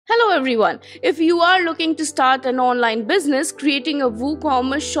everyone, if you are looking to start an online business, creating a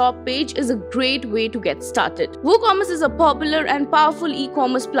WooCommerce shop page is a great way to get started. WooCommerce is a popular and powerful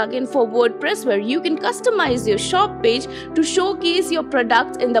e-commerce plugin for WordPress where you can customize your shop page to showcase your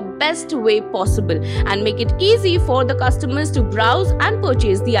products in the best way possible and make it easy for the customers to browse and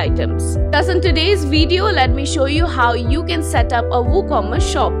purchase the items. Thus, in today's video, let me show you how you can set up a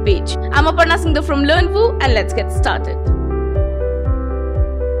WooCommerce shop page. I'm Aparna Singh from LearnWoo, and let's get started.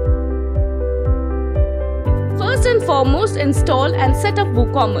 First and foremost, install and set up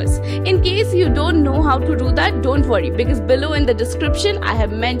WooCommerce. In case you don't know how to do that, don't worry, because below in the description I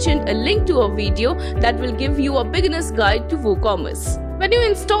have mentioned a link to a video that will give you a beginner's guide to WooCommerce. When you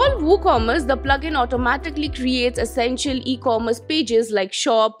install WooCommerce, the plugin automatically creates essential e-commerce pages like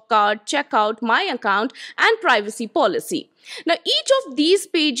shop, cart, checkout, my account, and privacy policy. Now, each of these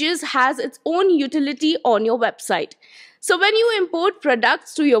pages has its own utility on your website. So when you import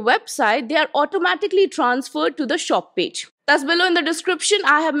products to your website, they are automatically transferred to the shop page. Thus, below in the description,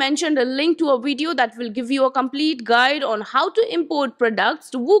 I have mentioned a link to a video that will give you a complete guide on how to import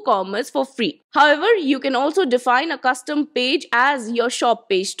products to WooCommerce for free. However, you can also define a custom page as your shop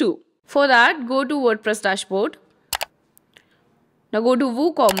page too. For that, go to WordPress dashboard. Now go to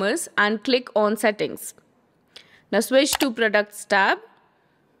WooCommerce and click on Settings. Now switch to Products tab.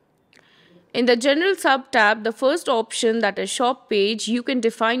 In the General sub-tab, the first option, that is Shop Page, you can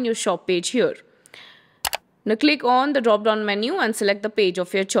define your shop page here. Now click on the drop-down menu and select the page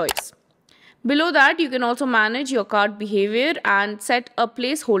of your choice. Below that, you can also manage your cart behavior and set a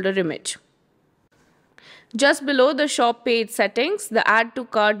placeholder image. Just below the shop page settings, the Add to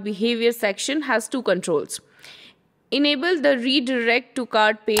Cart Behavior section has two controls. Enable the redirect to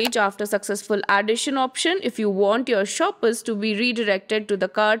cart page after successful addition option if you want your shoppers to be redirected to the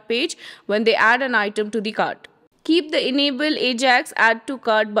cart page when they add an item to the cart. Keep the Enable Ajax Add to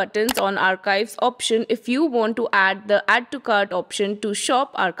Cart buttons on Archives option if you want to add the Add to Cart option to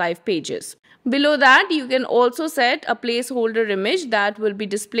shop archive pages. Below that, you can also set a placeholder image that will be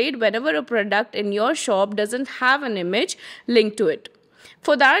displayed whenever a product in your shop doesn't have an image linked to it.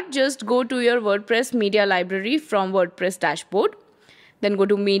 For that, just go to your WordPress media library from WordPress dashboard. Then go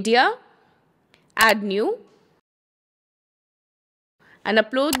to Media, Add New, and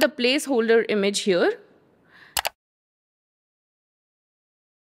upload the placeholder image here.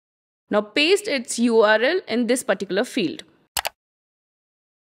 Now paste its URL in this particular field.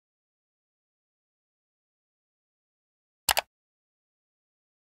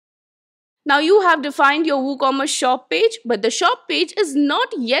 Now you have defined your WooCommerce shop page, but the shop page is not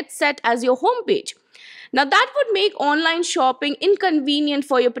yet set as your home page. Now that would make online shopping inconvenient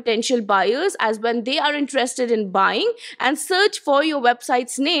for your potential buyers, as when they are interested in buying and search for your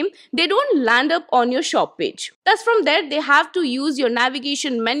website's name, they don't land up on your shop page. Thus, from there, they have to use your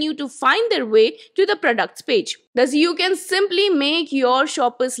navigation menu to find their way to the products page. Thus, you can simply make your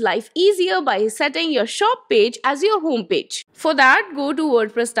shopper's life easier by setting your shop page as your home page. For that, go to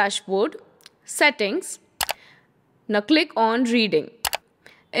WordPress dashboard, Settings. Now click on Reading.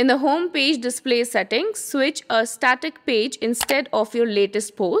 In the home page display settings, switch a static page instead of your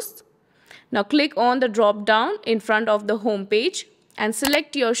latest posts. Now click on the drop down in front of the home page and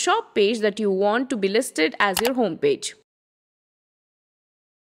select your shop page that you want to be listed as your home page.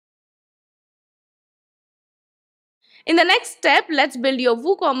 In the next step, let's build your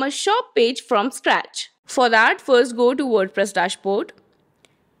WooCommerce shop page from scratch. For that, first go to WordPress dashboard,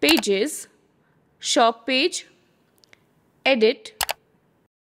 Pages, Shop Page, Edit.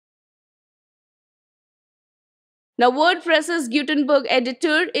 Now, WordPress's Gutenberg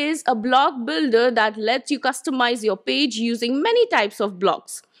editor is a block builder that lets you customize your page using many types of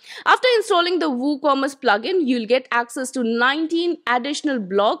blocks. After installing the WooCommerce plugin, you'll get access to 19 additional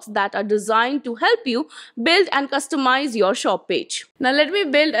blocks that are designed to help you build and customize your shop page. Now, let me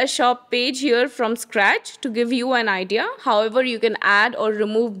build a shop page here from scratch to give you an idea. However, you can add or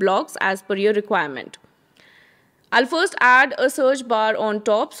remove blocks as per your requirement. I'll first add a search bar on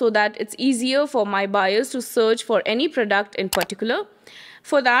top so that it's easier for my buyers to search for any product in particular.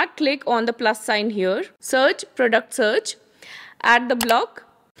 For that, click on the plus sign here, search, product search, add the block.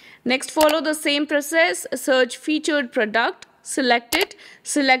 Next, follow the same process, search featured product, select it,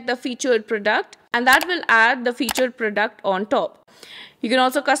 select the featured product, and that will add the featured product on top. You can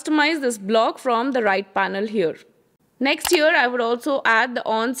also customize this block from the right panel here. Next here, I would also add the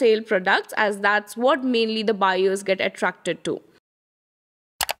on sale products, as that's what mainly the buyers get attracted to.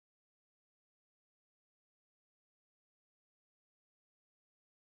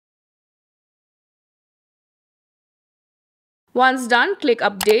 Once done, click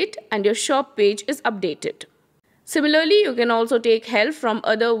Update and your shop page is updated. Similarly, you can also take help from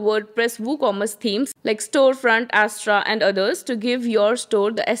other WordPress WooCommerce themes like Storefront, Astra and others to give your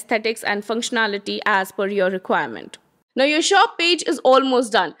store the aesthetics and functionality as per your requirement. Now your shop page is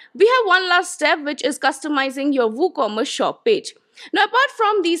almost done. We have one last step, which is customizing your WooCommerce shop page. Now apart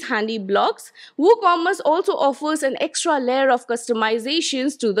from these handy blocks, WooCommerce also offers an extra layer of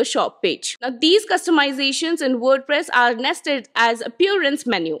customizations to the shop page. Now these customizations in WordPress are nested as appearance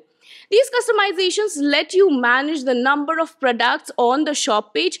menu. These customizations let you manage the number of products on the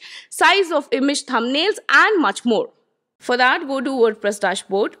shop page, size of image thumbnails and much more. For that, go to WordPress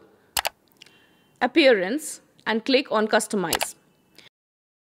dashboard, appearance and click on customize.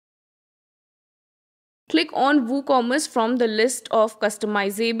 Click on WooCommerce from the list of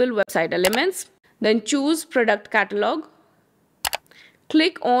customizable website elements. Then choose product catalog.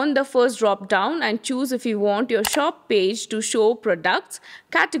 Click on the first drop down and choose if you want your shop page to show products,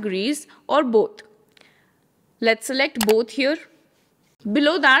 categories or both. Let's select both here.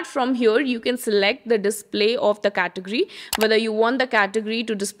 Below that, from here you can select the display of the category, whether you want the category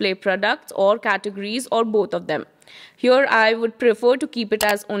to display products or categories or both of them. Here I would prefer to keep it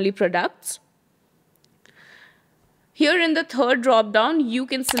as only products. Here in the third drop down, you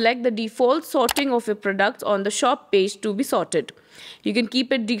can select the default sorting of your products on the shop page to be sorted. You can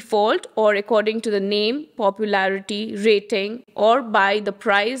keep it default or according to the name, popularity, rating or by the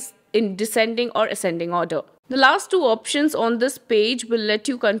price in descending or ascending order. The last two options on this page will let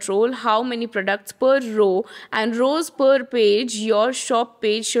you control how many products per row and rows per page your shop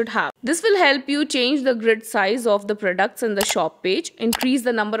page should have. This will help you change the grid size of the products in the shop page, increase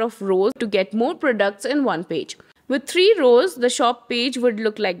the number of rows to get more products in one page. With 3 rows, the shop page would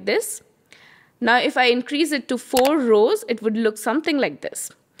look like this. Now if I increase it to 4 rows, it would look something like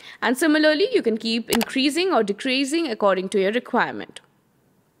this. And similarly, you can keep increasing or decreasing according to your requirement.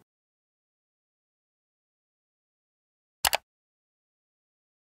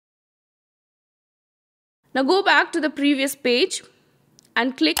 Now go back to the previous page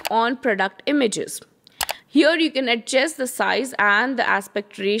and click on product images. Here you can adjust the size and the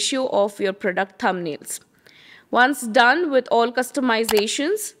aspect ratio of your product thumbnails. Once done with all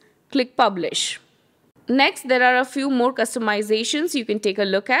customizations, click publish. Next, there are a few more customizations you can take a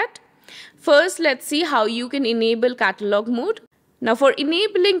look at. First, let's see how you can enable catalog mode. Now for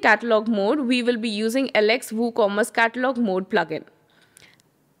enabling catalog mode, we will be using LX WooCommerce catalog mode plugin.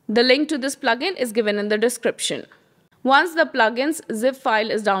 The link to this plugin is given in the description. Once the plugin's zip file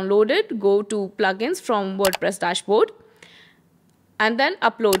is downloaded, go to plugins from WordPress dashboard and then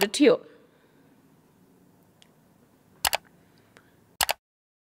upload it here.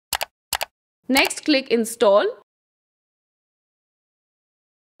 Next, click install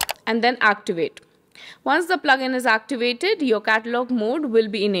and then activate. Once the plugin is activated, your catalog mode will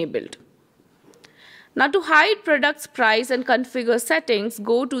be enabled. Now to hide products price and configure settings,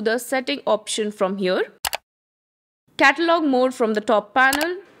 go to the setting option from here. Catalog mode from the top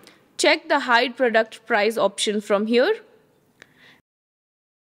panel. Check the hide product price option from here.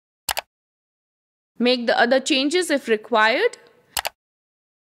 Make the other changes if required.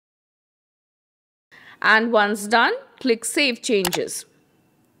 And once done, click Save Changes.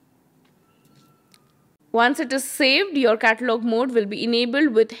 Once it is saved, your catalog mode will be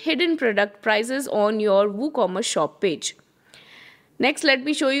enabled with hidden product prices on your WooCommerce shop page. Next, let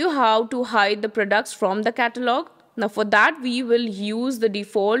me show you how to hide the products from the catalog. Now for that, we will use the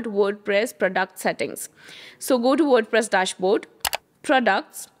default WordPress product settings. So go to WordPress dashboard,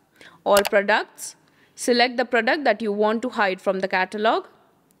 products, all products, select the product that you want to hide from the catalog,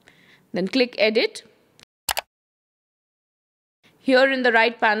 then click edit. Here in the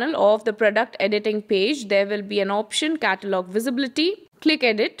right panel of the product editing page, there will be an option catalog visibility. Click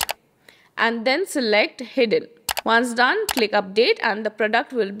edit and then select hidden. Once done, click update and the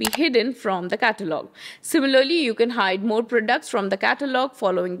product will be hidden from the catalog. Similarly, you can hide more products from the catalog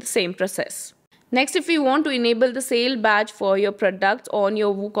following the same process. Next, if you want to enable the sale badge for your products on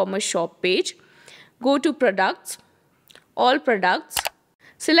your WooCommerce shop page, go to products, all products,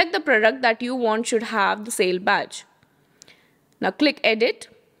 select the product that you want should have the sale badge. Now click edit.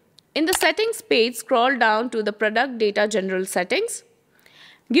 In the settings page, scroll down to the product data general settings.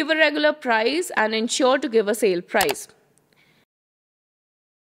 Give a regular price and ensure to give a sale price.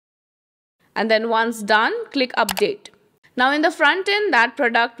 And then once done, click update. Now in the front end, that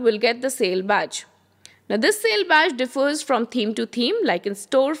product will get the sale badge. Now this sale badge differs from theme to theme. Like in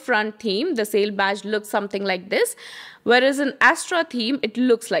Storefront theme, the sale badge looks something like this, whereas in Astra theme, it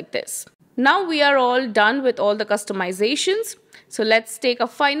looks like this. Now we are all done with all the customizations. So let's take a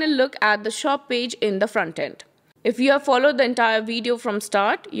final look at the shop page in the front end. If you have followed the entire video from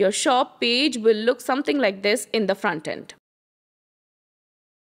start, your shop page will look something like this in the front end.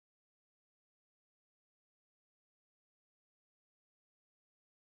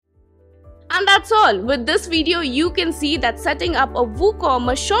 And that's all. With this video, you can see that setting up a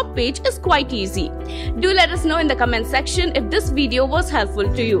WooCommerce shop page is quite easy. Do let us know in the comment section if this video was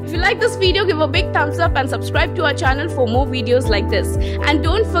helpful to you. If you like this video, give a big thumbs up and subscribe to our channel for more videos like this. And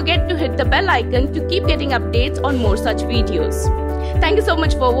don't forget to hit the bell icon to keep getting updates on more such videos. Thank you so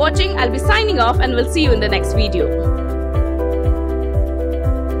much for watching. I'll be signing off and we'll see you in the next video.